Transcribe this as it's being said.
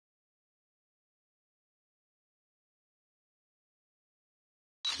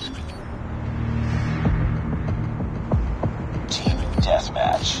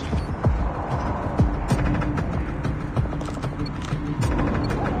deathmatch.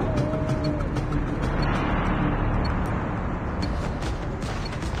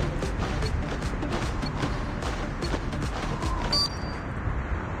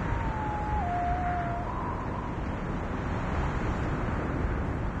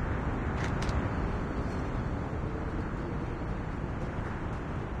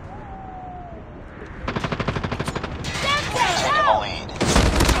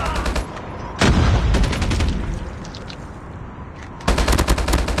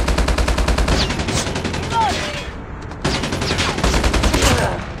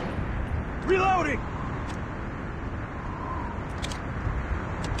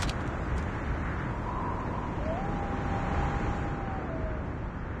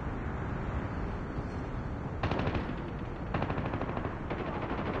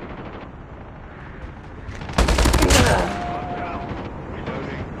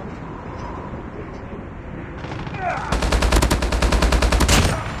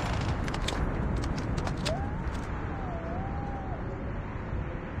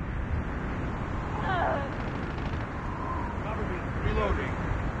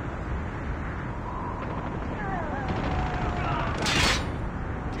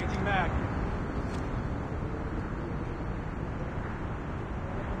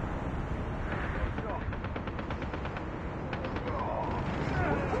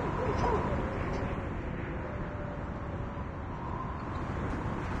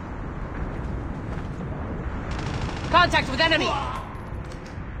 Contact with enemy!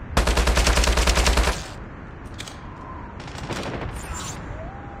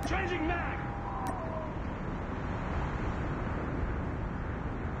 Changing mag!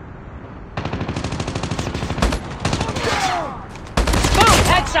 Boom!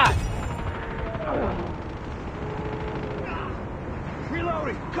 Headshot!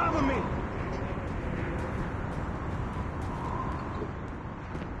 Reloading! Cover me!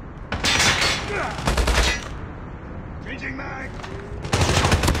 Changing mag!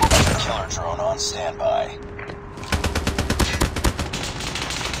 Killer drone on standby.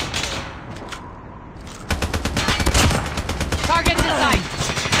 Target's in sight!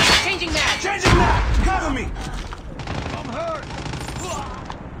 Changing mag! Changing mag! Cover me! I'm hurt!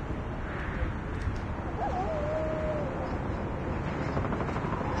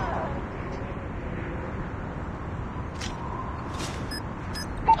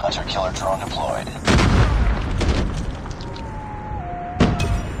 Hunter killer drone deployed.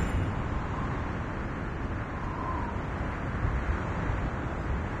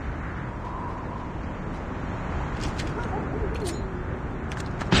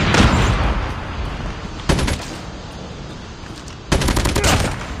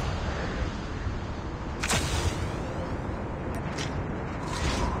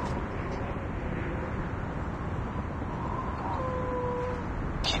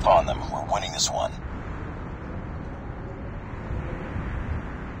 Keep on them. We're winning this one.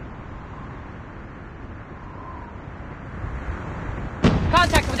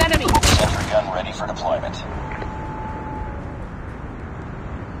 Contact with enemy! Sentry gun ready for deployment.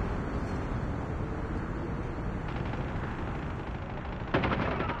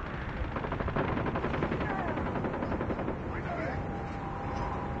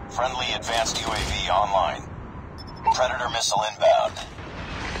 Friendly advanced UAV online. Predator missile inbound.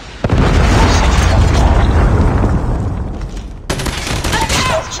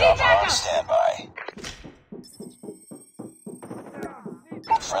 Stealth chopper on standby.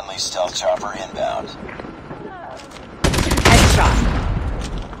 Friendly stealth chopper inbound. Headshot!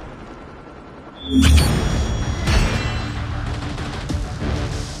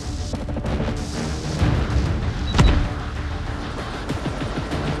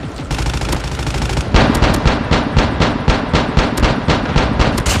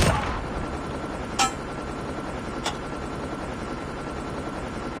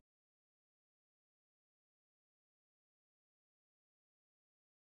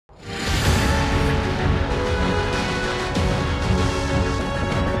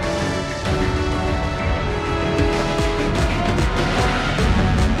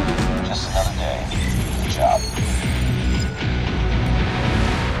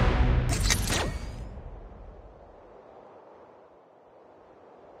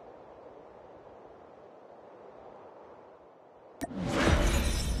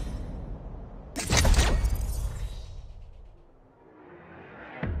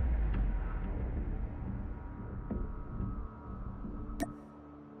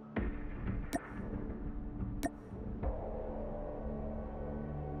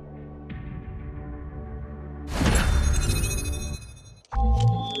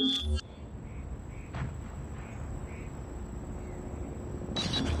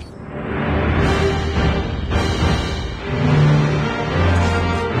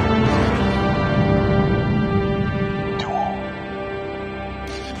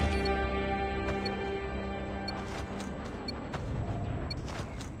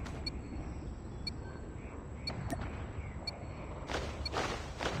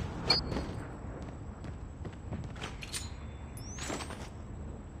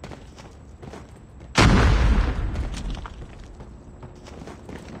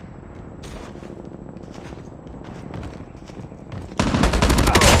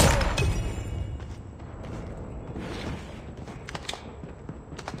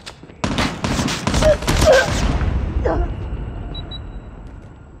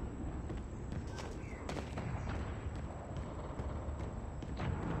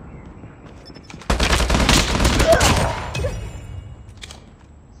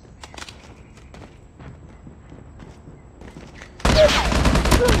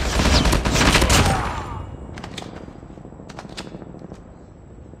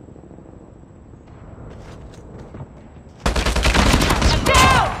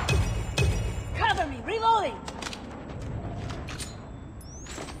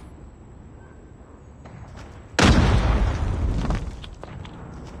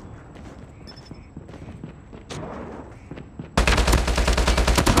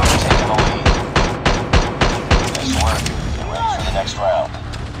 Next round.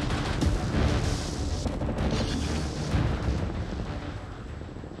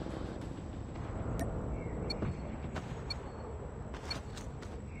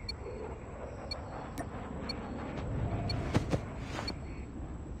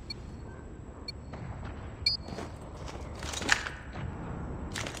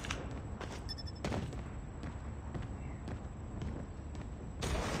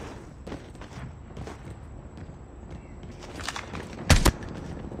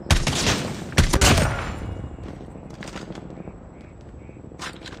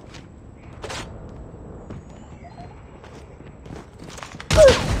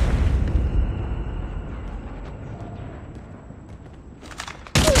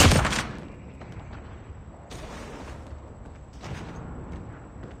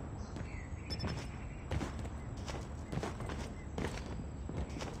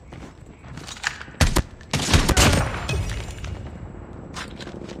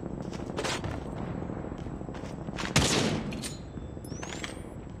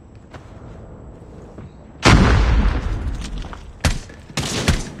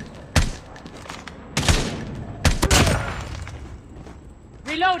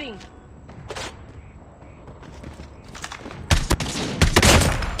 Reloading!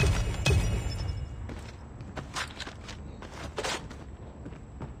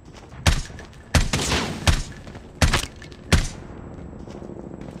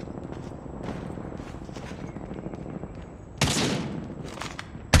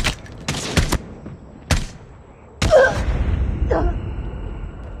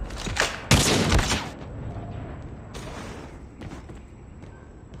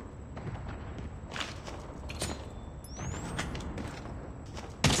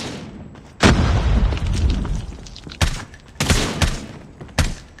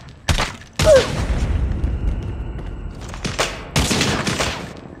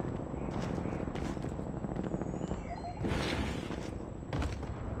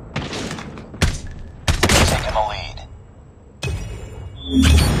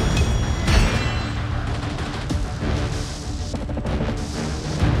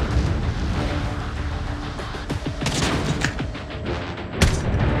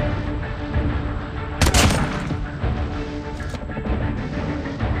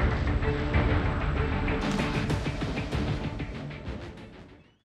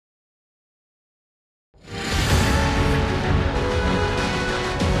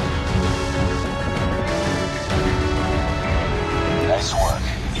 Nice work.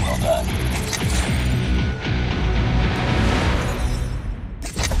 Well done.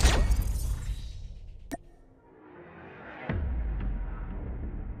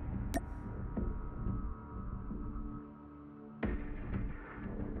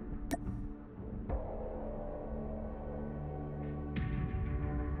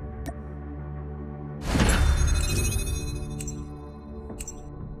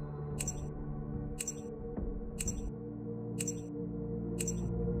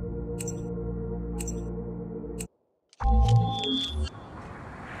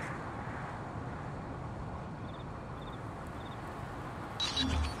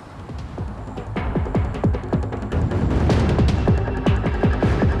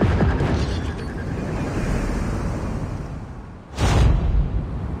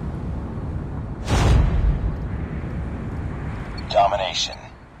 Domination.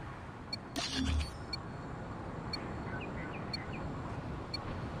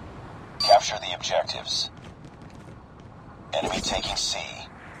 Capture the objectives. Enemy taking C.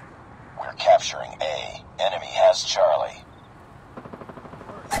 We're capturing A. Enemy has Charlie.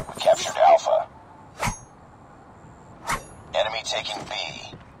 We captured Alpha. Enemy taking B.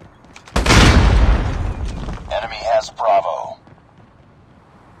 Enemy has Bravo.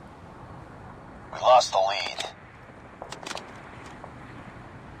 We lost the lead.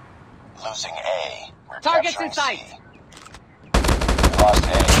 Losing A. We're Targets capturing in sight. C. We lost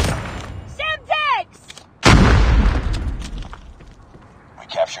A. We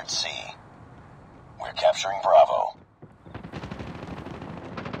captured C. We're capturing Bravo.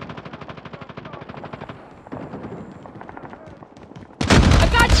 I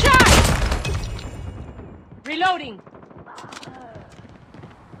got shot! Reloading!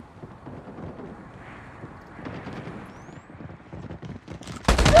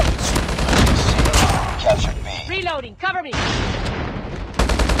 Reloading. Cover me.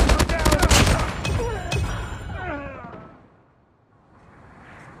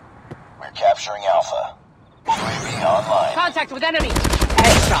 We're capturing Alpha. UAV online. Contact with enemy.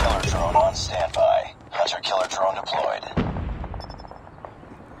 Killer drone on standby. Hunter killer drone deployed.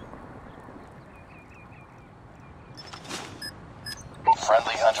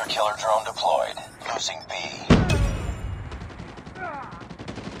 Friendly hunter killer drone deployed. Losing B.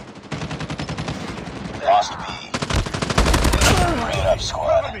 Lost B. Bring it up,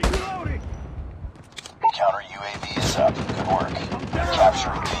 squad. Counter UAV is up. Good work.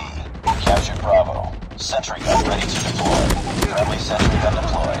 Capturing B. Captured Bravo. Sentry gun ready to deploy. Friendly sentry gun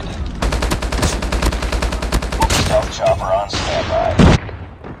deployed. Stealth chopper on standby.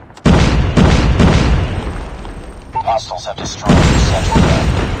 Hostiles have destroyed the sentry gun.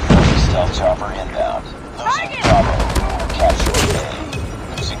 Friendly stealth chopper inbound. Losing Bravo. Capturing A.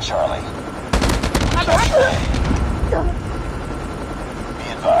 Losing Charlie. Capture A. Be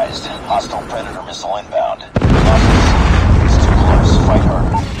advised. Hostile Predator missile inbound. Lost C. It's too close. Fight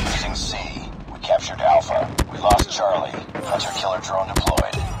harder. Losing C. We captured Alpha. We lost Charlie. Hunter killer drone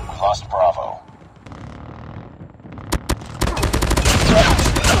deployed. We lost Bravo.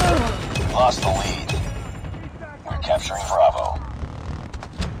 We lost the lead. We're capturing Bravo.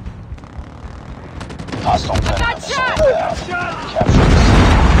 Hostile Predator missile inbound. Capturing C.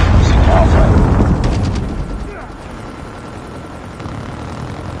 Losing Alpha.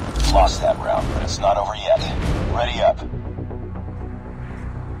 Lost that round, but it's not over yet. Ready up.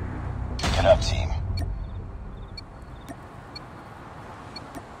 Get up, team.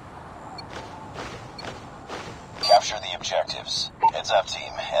 Capture the objectives. Heads up,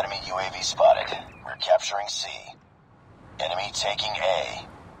 team. Enemy UAV spotted. We're capturing C. Enemy taking A.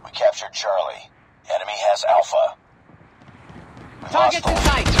 We captured Charlie. Enemy has Alpha. We Targets in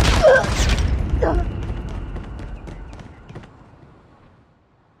sight.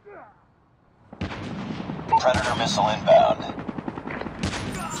 Predator missile inbound.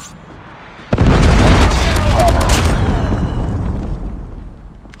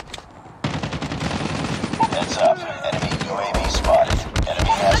 Heads up. Enemy UAV spotted. Enemy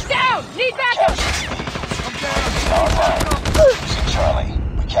has Down! Need backup! UAV online. Losing Charlie.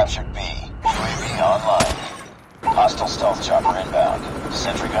 We captured B. UAV online. Hostile stealth chopper inbound.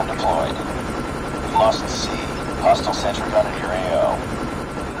 Sentry gun deployed. We lost C. Hostile sentry gun in your AO.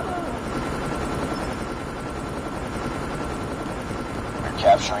 We're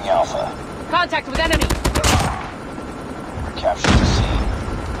capturing Alpha. Contact with enemy. We're capturing C.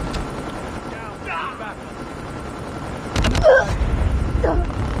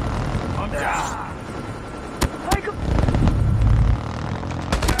 I'm down.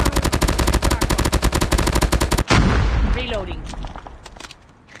 Reloading.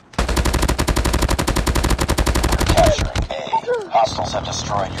 We're capturing A. Hostiles have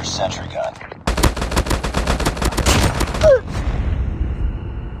destroyed your sentry gun.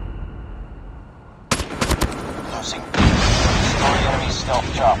 Losing B. Destroy enemy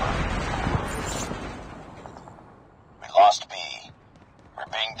stealth chopper. We lost B. We're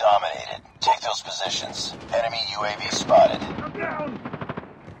being dominated. Take those positions. Enemy UAV spotted. I'm down.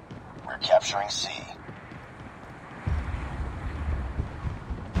 We're capturing C.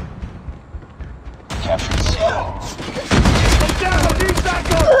 Captured C. I'm down. I need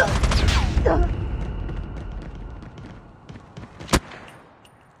backup.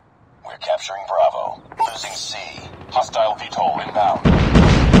 We're capturing Bravo. Losing C. Hostile VTOL inbound.